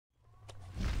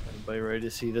Everybody ready to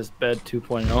see this bed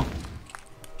 2.0?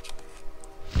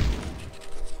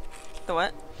 The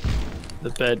what? The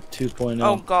bed 2.0.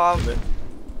 Oh god.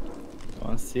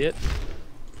 Want to see it?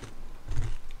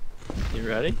 You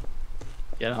ready?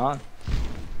 Get on.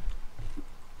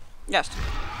 Yes.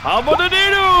 How about the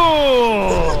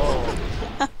dino?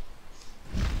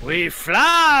 We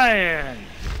flying!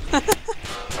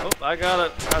 Oh, I got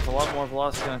it. That's a lot more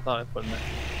velocity than I thought I'd put in there.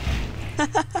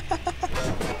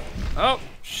 Oh,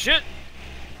 shit!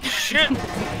 Shit!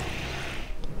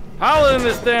 Piloting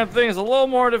this damn thing is a little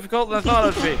more difficult than I thought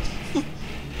it'd be.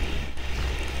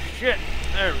 Shit!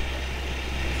 There we go.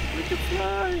 We can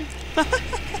fly!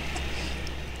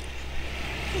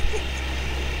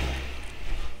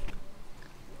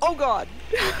 Oh god!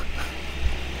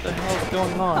 What the hell's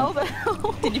going on? How the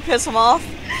hell? Did you piss him off?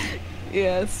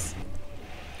 Yes.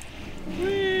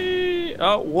 Whee!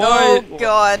 Oh, what? Oh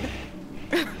god.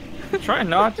 Trying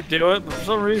not to do it, but for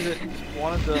some reason, I just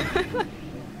wanted to.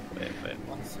 Wait,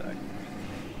 1 sec.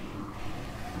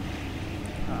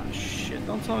 Ah, shit!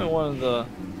 Don't tell me one of the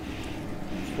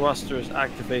thrusters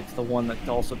activates the one that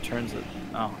also turns it.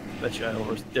 Oh, bet you I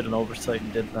did an oversight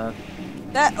and did that.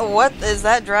 What is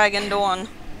that dragon doing?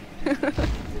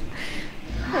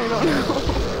 I don't know.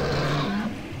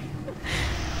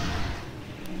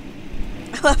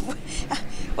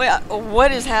 Wait,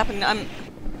 what is happening? I'm.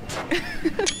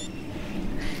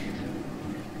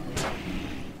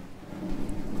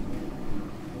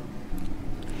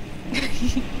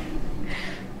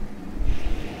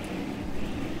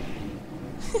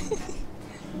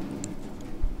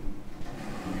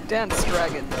 Dance,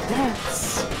 dragon.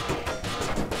 Dance.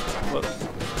 Whoops.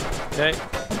 Okay.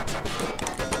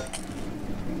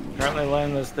 Apparently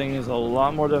landing this thing is a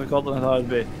lot more difficult than I thought it'd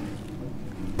be.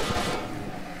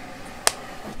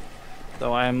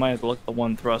 Though I might have to look at the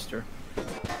one thruster.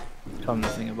 Come to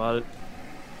think about it.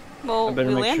 Well, we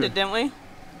landed, didn't we?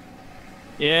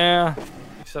 Yeah.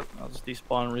 Except I'll just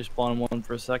despawn and respawn one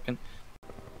for a second.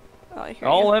 Oh, I hear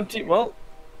All you. empty. Well.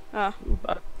 Oh.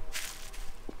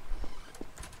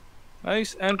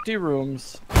 Nice empty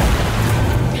rooms.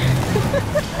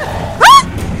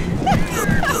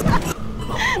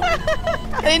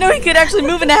 I didn't know he could actually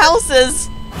move into houses.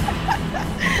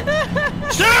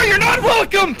 Sir, you're not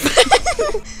welcome!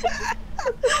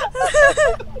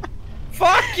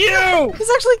 Fuck you! He's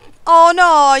actually. Oh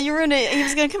no, you ruined it. He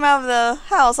was gonna come out of the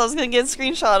house. I was gonna get a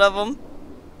screenshot of him.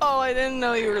 Oh, I didn't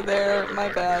know you were there. My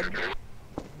bad.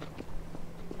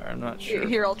 I'm not sure.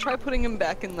 Here, I'll try putting him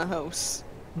back in the house.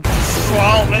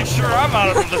 Well, make sure I'm out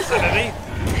of the vicinity.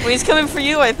 Well, he's coming for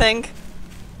you, I think.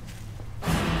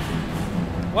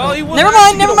 Well, he was. Never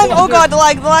mind. Oh god, the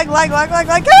lag. Ah!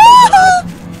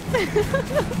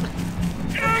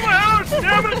 Get out of my house,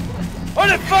 damn it! What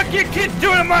the fuck you kids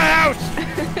doing in my house?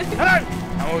 Huh?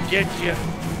 I won't get you. I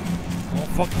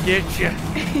won't fucking get you.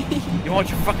 You want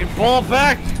your fucking ball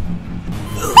back?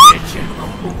 I'll get you.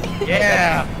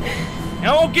 Yeah. I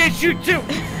won't get you too.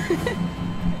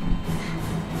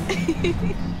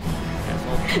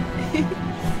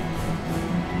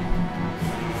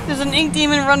 There's an ink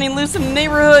demon running loose in the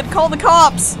neighborhood. Call the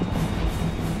cops. I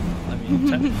mean,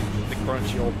 technically, the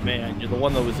crunchy old man. You're the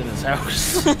one that was in his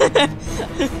house.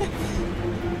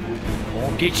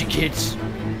 Won't get you, kids.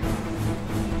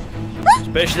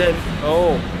 Especially that.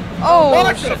 Oh.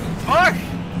 What the fuck?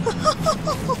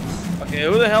 Okay,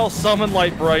 who the hell summoned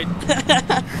Light Bright?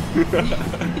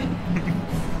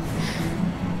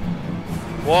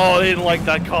 Whoa, I didn't like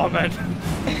that comment.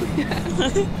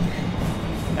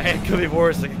 Hey, it could be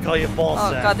worse. I could call you a ball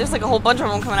Oh sack. god, there's like a whole bunch of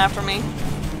them coming after me.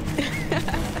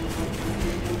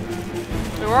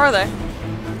 Where are they?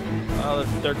 Oh,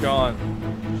 they're gone.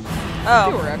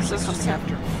 Oh, They were actually this coming just-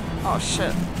 after me. Oh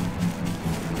shit.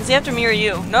 Is he after me or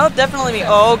you? Nope, definitely me.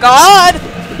 Oh god!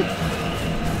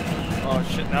 Oh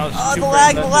shit, now it's Oh, two the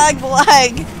frames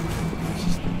lag. empty.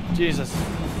 Jesus.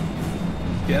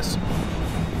 Yes.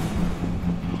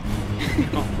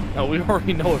 Oh, no, we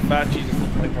already know what Fat Jesus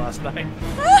looked like last night.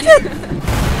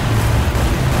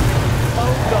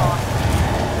 Oh god.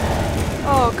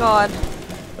 Oh god.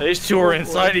 These two are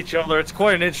inside each other. It's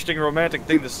quite an interesting romantic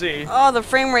thing to see. Oh, the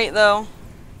frame rate though.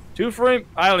 2 frame?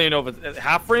 I don't even know if it's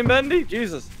half frame bendy?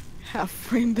 Jesus. Half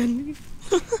frame bending.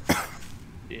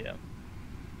 Yeah.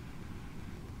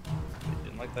 You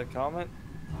didn't like that comment?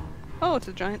 Oh, it's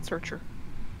a giant searcher.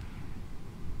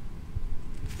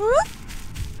 It's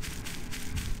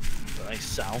a nice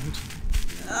sound.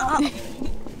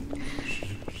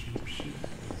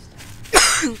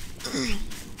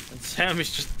 And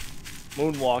Sammy's just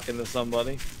moonwalking to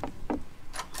somebody.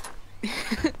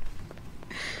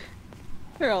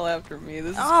 They're all after me.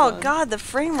 This is Oh fun. god, the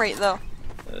frame rate though.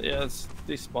 Yeah, it's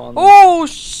despawned. Oh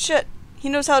shit! He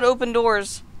knows how to open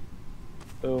doors.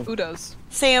 Who does?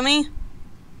 Sammy.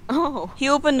 Oh, He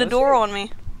opened a Does door he? on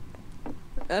me.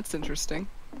 that's interesting.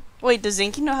 Wait, does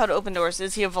Zinky know how to open doors?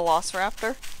 Is he a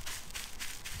velociraptor?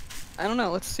 I don't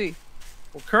know. Let's see.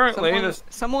 Well, currently,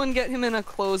 Someone get him in a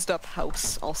closed-up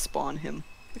house. I'll spawn him.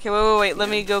 Okay, wait. Let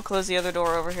me go close the other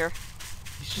door over here.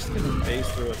 he's just gonna phase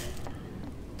through it.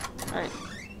 Alright.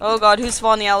 Oh god, who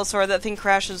spawned the Allosaur? That thing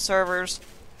crashes servers.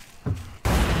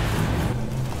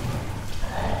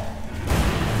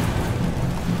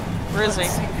 Where is he?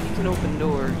 Let's see if he can open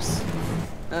doors.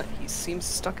 He seems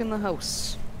stuck in the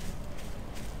house.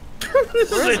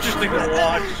 This is interesting to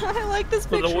watch. I like this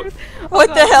For the picture. What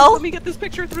God, the hell? Let me get this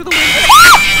picture through the window.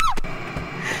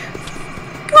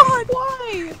 God!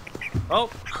 Why? Oh,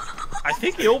 I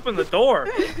think he opened the door.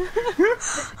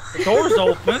 The door's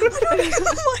open.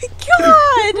 Oh my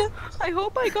god! I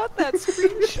hope I got that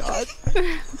screenshot.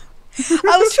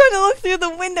 I was trying to look through the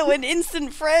window and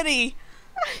Instant Freddy!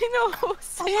 I know. Oh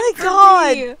my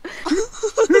god!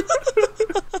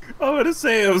 I'm gonna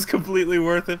say it was completely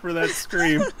worth it for that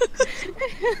scream.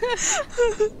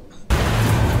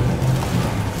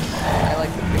 I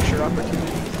like the picture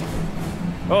opportunity.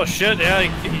 Oh shit, yeah,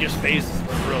 he just phases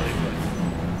through really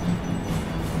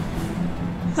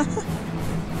quick.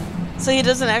 So he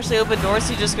doesn't actually open doors,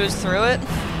 he just goes through it?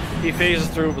 He phases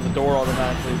through with the door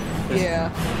automatically.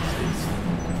 Yeah.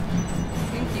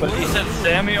 But he said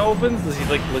Sammy opens, does he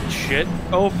like legit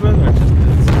open or just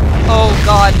Oh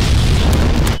god.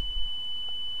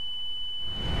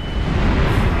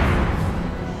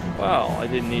 Wow, I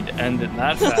didn't need to end it in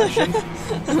that fashion.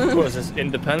 What was this,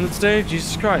 Independence Day?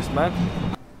 Jesus Christ, man.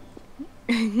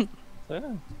 So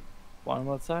yeah. Want him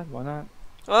outside? Why not?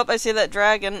 Oh, I see that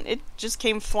dragon. It just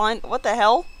came flying. What the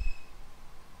hell?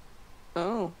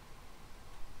 Oh.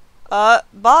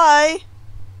 Bye!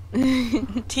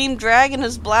 Team Dragon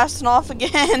is blasting off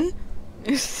again.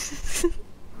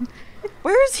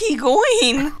 Where is he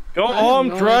going? Go I have home,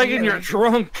 no dragon, idea. you're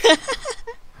drunk.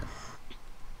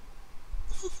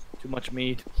 Too much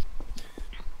meat.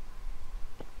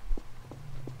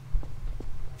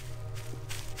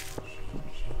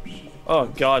 Oh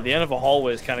god, the end of a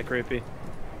hallway is kind of creepy.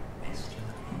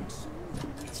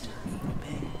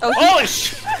 Oh, Holy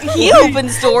shit! he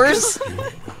opens doors.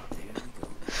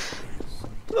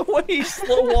 The way he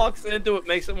slow walks into it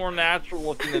makes it more natural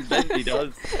looking than Bendy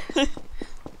does.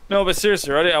 No, but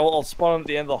seriously, ready? I'll spawn at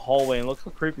the end of the hallway and look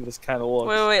how creepy this kind of looks.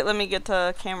 Wait, let me get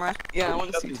the camera. Yeah, I want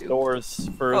to Shut see these too. doors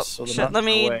first, so Oh, they're shit, not let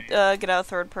me away. get out of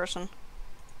third person.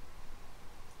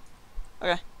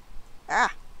 Okay.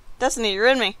 Ah! Destiny, you're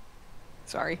in me.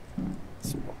 Sorry.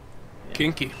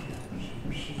 Kinky.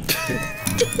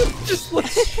 Just look.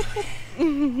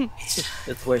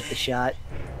 It's worth the shot.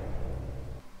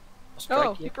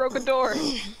 Oh, he broke a door.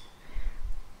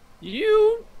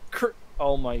 You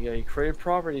oh my god, you created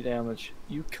property damage.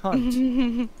 You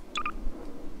cunt.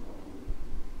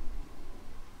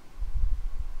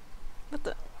 What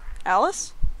the?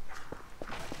 Alice?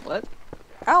 What?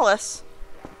 Alice.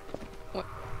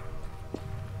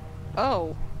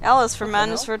 Oh. Alice from What the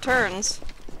Madness hell? Returns.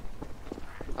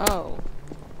 Oh.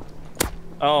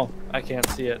 Oh, I can't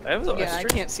see it. I have a Yeah, I stream-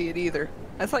 can't see it either.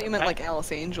 I thought you meant like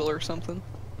Alice Angel or something.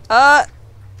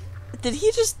 Did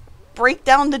he just break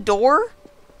down the door?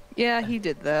 Yeah, he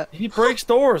did that. He breaks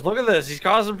doors. Look at this. He's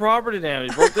causing property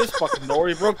damage. He broke this fucking door.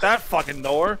 He broke that fucking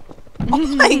door. Oh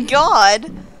my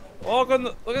god! Oh,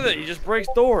 look at that. He just breaks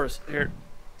doors. Here.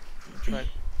 Try.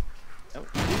 Oh.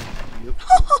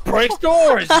 Breaks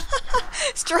doors.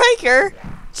 Striker!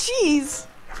 Jeez!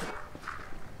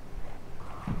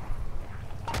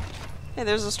 Hey,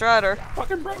 there's a Strider.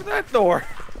 Fucking broke that door.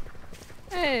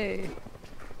 Hey.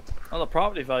 Oh, the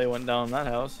property value went down in that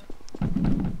house.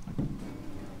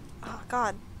 Oh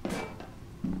god.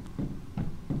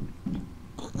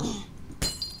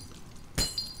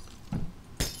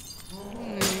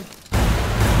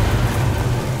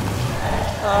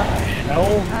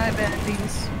 No. Hi,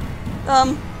 Bendies.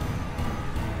 I'm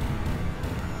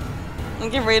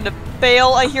getting ready to bail.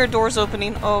 I hear doors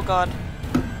opening. Oh god.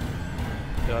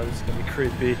 God, this is gonna be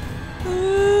creepy. Uh,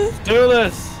 Let's do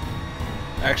this.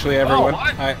 Actually, everyone,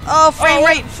 what? oh, frame Oh,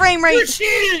 rate! Frame You're rate!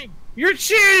 cheating. You're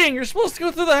cheating. You're supposed to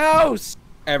go through the house.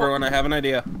 everyone, I have an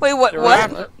idea. Wait, what? You're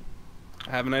What? right.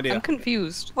 I have an idea. I'm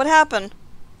confused. What happened?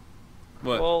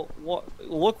 What? Well,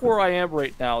 look where I am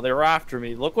right now. They were after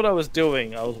me. Look what I was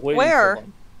doing. I was waiting Where? for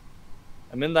them.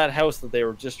 I'm in that house that they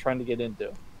were just trying to get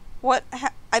into. What?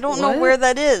 I don't know What? where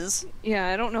that is. Yeah,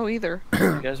 I don't know either.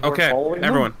 You guys weren't Okay, following them?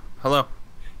 everyone, hello.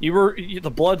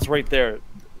 The blood's right there.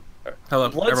 Hello,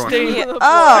 Bloodstained. Yeah. The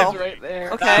Oh. boy's right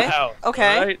there. Okay. That house,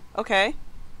 Okay. Alright. Okay.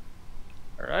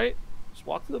 Alright. Just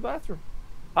walk to the bathroom.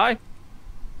 Hi.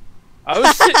 I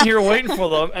was sitting here waiting for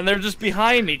them, and they're just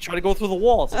behind me, trying to go through the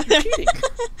walls. Like, you're cheating.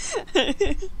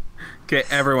 Okay,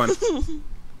 everyone.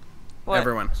 What?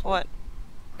 Everyone. What?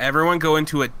 Everyone go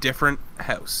into a different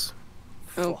house.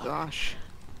 Oh gosh.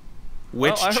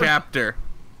 Which Well, I heard- chapter?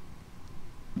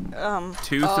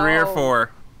 2, 3, or Oh.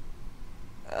 4?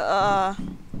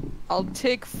 I'll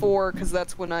take 4 because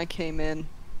that's when I came in.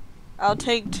 I'll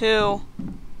take 2.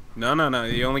 No.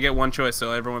 You only get one choice,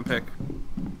 so everyone pick.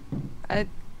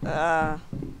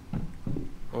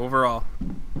 Overall.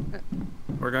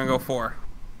 We're gonna go 4.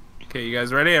 Okay, you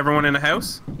guys ready? Everyone in the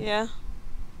house? Yeah.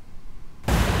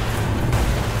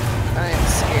 I am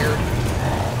scared.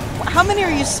 How many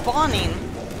are you spawning?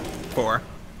 4.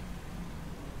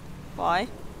 Why?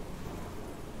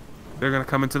 They're gonna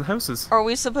come into the houses. Are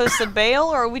we supposed to bail,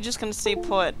 or are we just gonna stay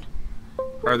put?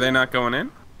 Are they not going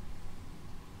in?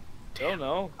 Don't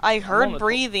know. I on heard the-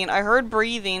 breathing. I heard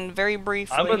breathing very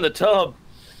briefly. I'm in the tub.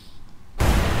 I'm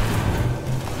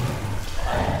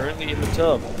currently in the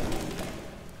tub.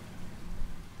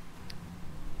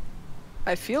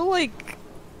 I feel like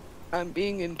I'm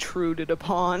being intruded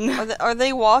upon. Are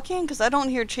they walking? Because I don't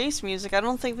hear chase music. I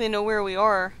don't think they know where we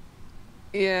are.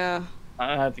 Yeah.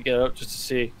 I have to get up just to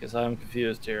see, because I'm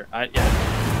confused here.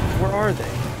 Where are they?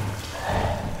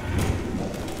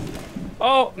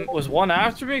 Oh, was one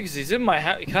after me? Because he's in my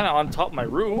kind of on top of my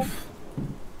roof.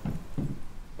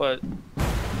 But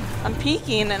I'm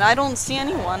peeking and I don't see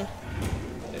anyone.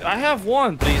 I have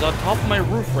one, but he's on top of my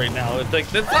roof right now. It's like,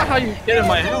 that's not how you get in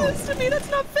my house. To me,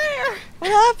 that's not fair. What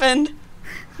happened?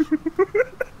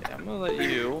 Yeah, I'm gonna let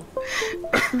you.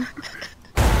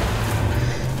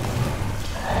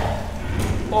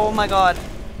 Oh my god.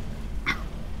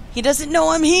 He doesn't know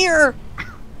I'm here!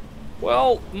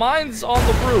 Well, mine's on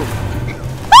the roof.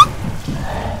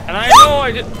 And I know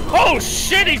I did. Oh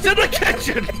shit, he's in the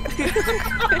kitchen!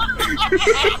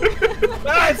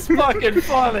 That's fucking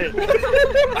funny!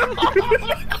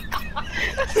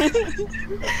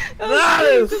 That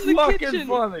is in the fucking kitchen.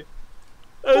 funny!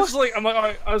 It's like,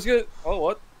 I was gonna. Oh,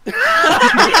 what? I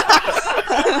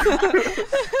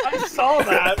saw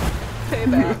that!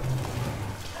 Payback.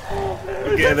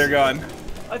 Okay, they're gone.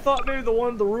 I thought maybe the one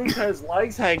in the roof has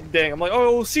legs hanging dang. I'm like,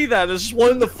 oh, we'll see that. There's just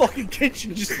one in the fucking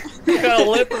kitchen just kind of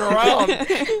limping around.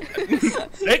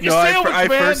 Make your sandwich, I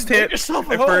man. first Make hit. yourself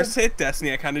I at home. first hit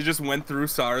Destiny. I kind of just went through,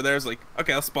 saw her there. I was like,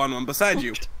 okay, I'll spawn one beside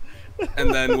you.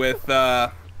 And then with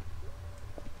Hyena,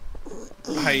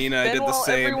 I Then did the while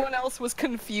same. everyone else was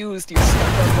confused, you snuck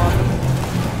up on them.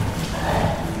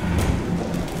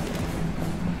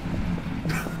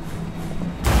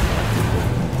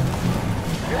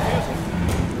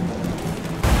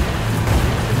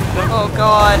 Oh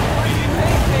god.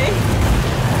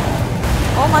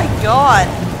 Oh my god.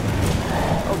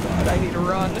 Oh god, I need to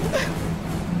run.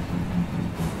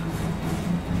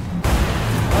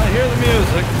 I hear the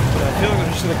music, but I feel like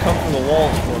they're just gonna come through the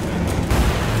walls for me.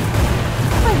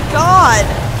 Oh my god.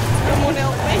 Someone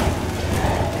help me.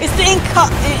 It's the ink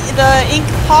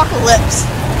apocalypse.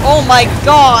 Oh my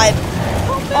god.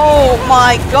 Oh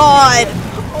my god.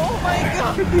 Oh my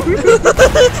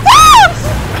god.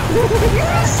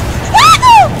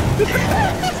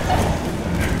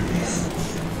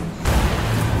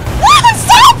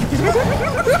 Stop!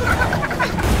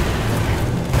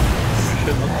 I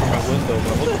should look through my window,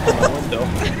 but I'm looking through my window.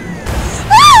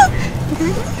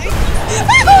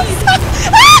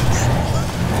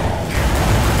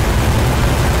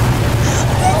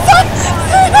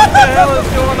 What the hell is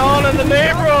going on in the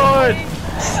neighborhood?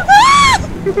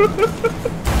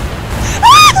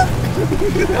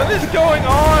 What is going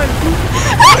on?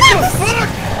 What the fuck?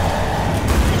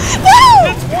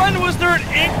 Since when was there an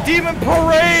ink demon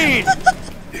parade?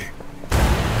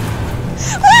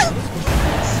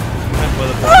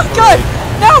 Oh god!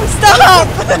 No, stop!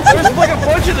 There's like a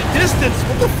bunch in the distance.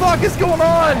 What the fuck is going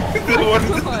on?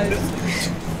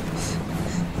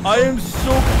 I am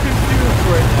so confused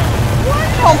right now.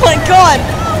 Oh my god!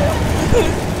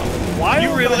 Why You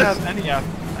do I realize- have any after?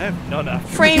 I have none after.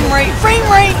 Frame rate! Frame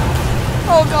rate!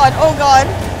 Oh god, oh god.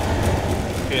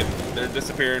 Okay, they're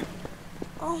disappearing.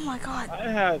 Oh my god. I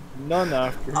had none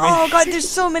after me. Oh god, there's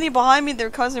so many behind me, they're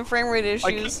causing frame rate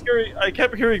issues. I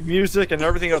kept hearing music and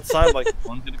everything outside. Like,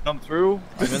 one's gonna come through.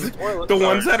 I'm in the toilet. The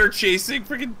ones that are chasing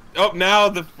freaking. Oh,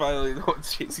 now finally the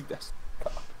ones chasing Destiny.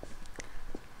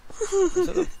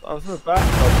 I was in the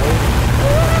bathtub waiting.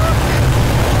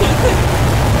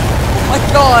 Oh my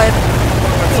god.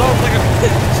 It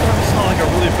sounds like a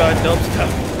really bad dubstep.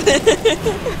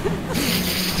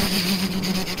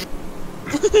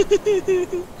 Can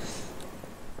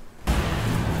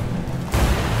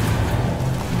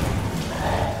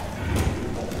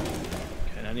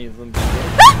any of them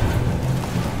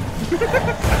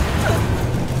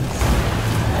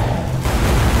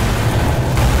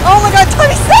Oh my god,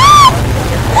 Tony, stop!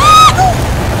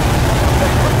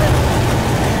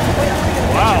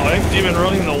 Wow, I think even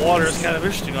running in the water is kind of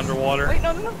interesting underwater. Wait,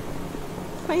 no, no, no.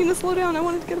 I need to slow down. I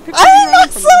wanted to get a picture. I'm not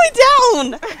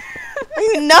slowing down! Are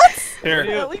you nuts? Here,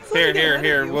 Yeah, at least let me get ahead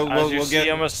here. of you. We'll See get.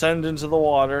 him ascend into the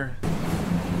water.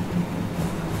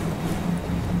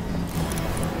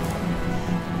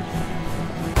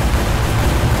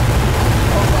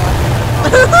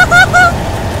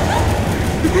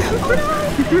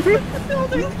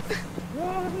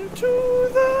 Run to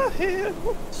the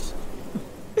hills.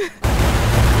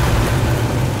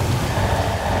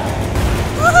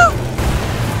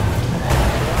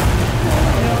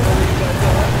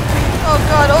 Oh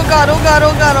god, oh god, oh god,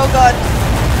 oh god, oh god.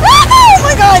 Oh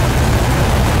my god!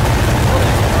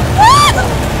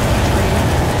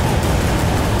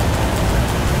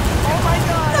 Oh my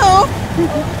god. No!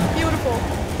 Beautiful.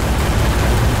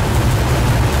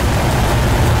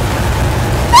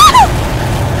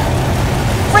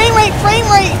 Frame rate, frame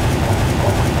rate!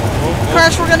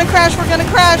 Crash, we're gonna crash, we're gonna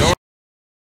crash!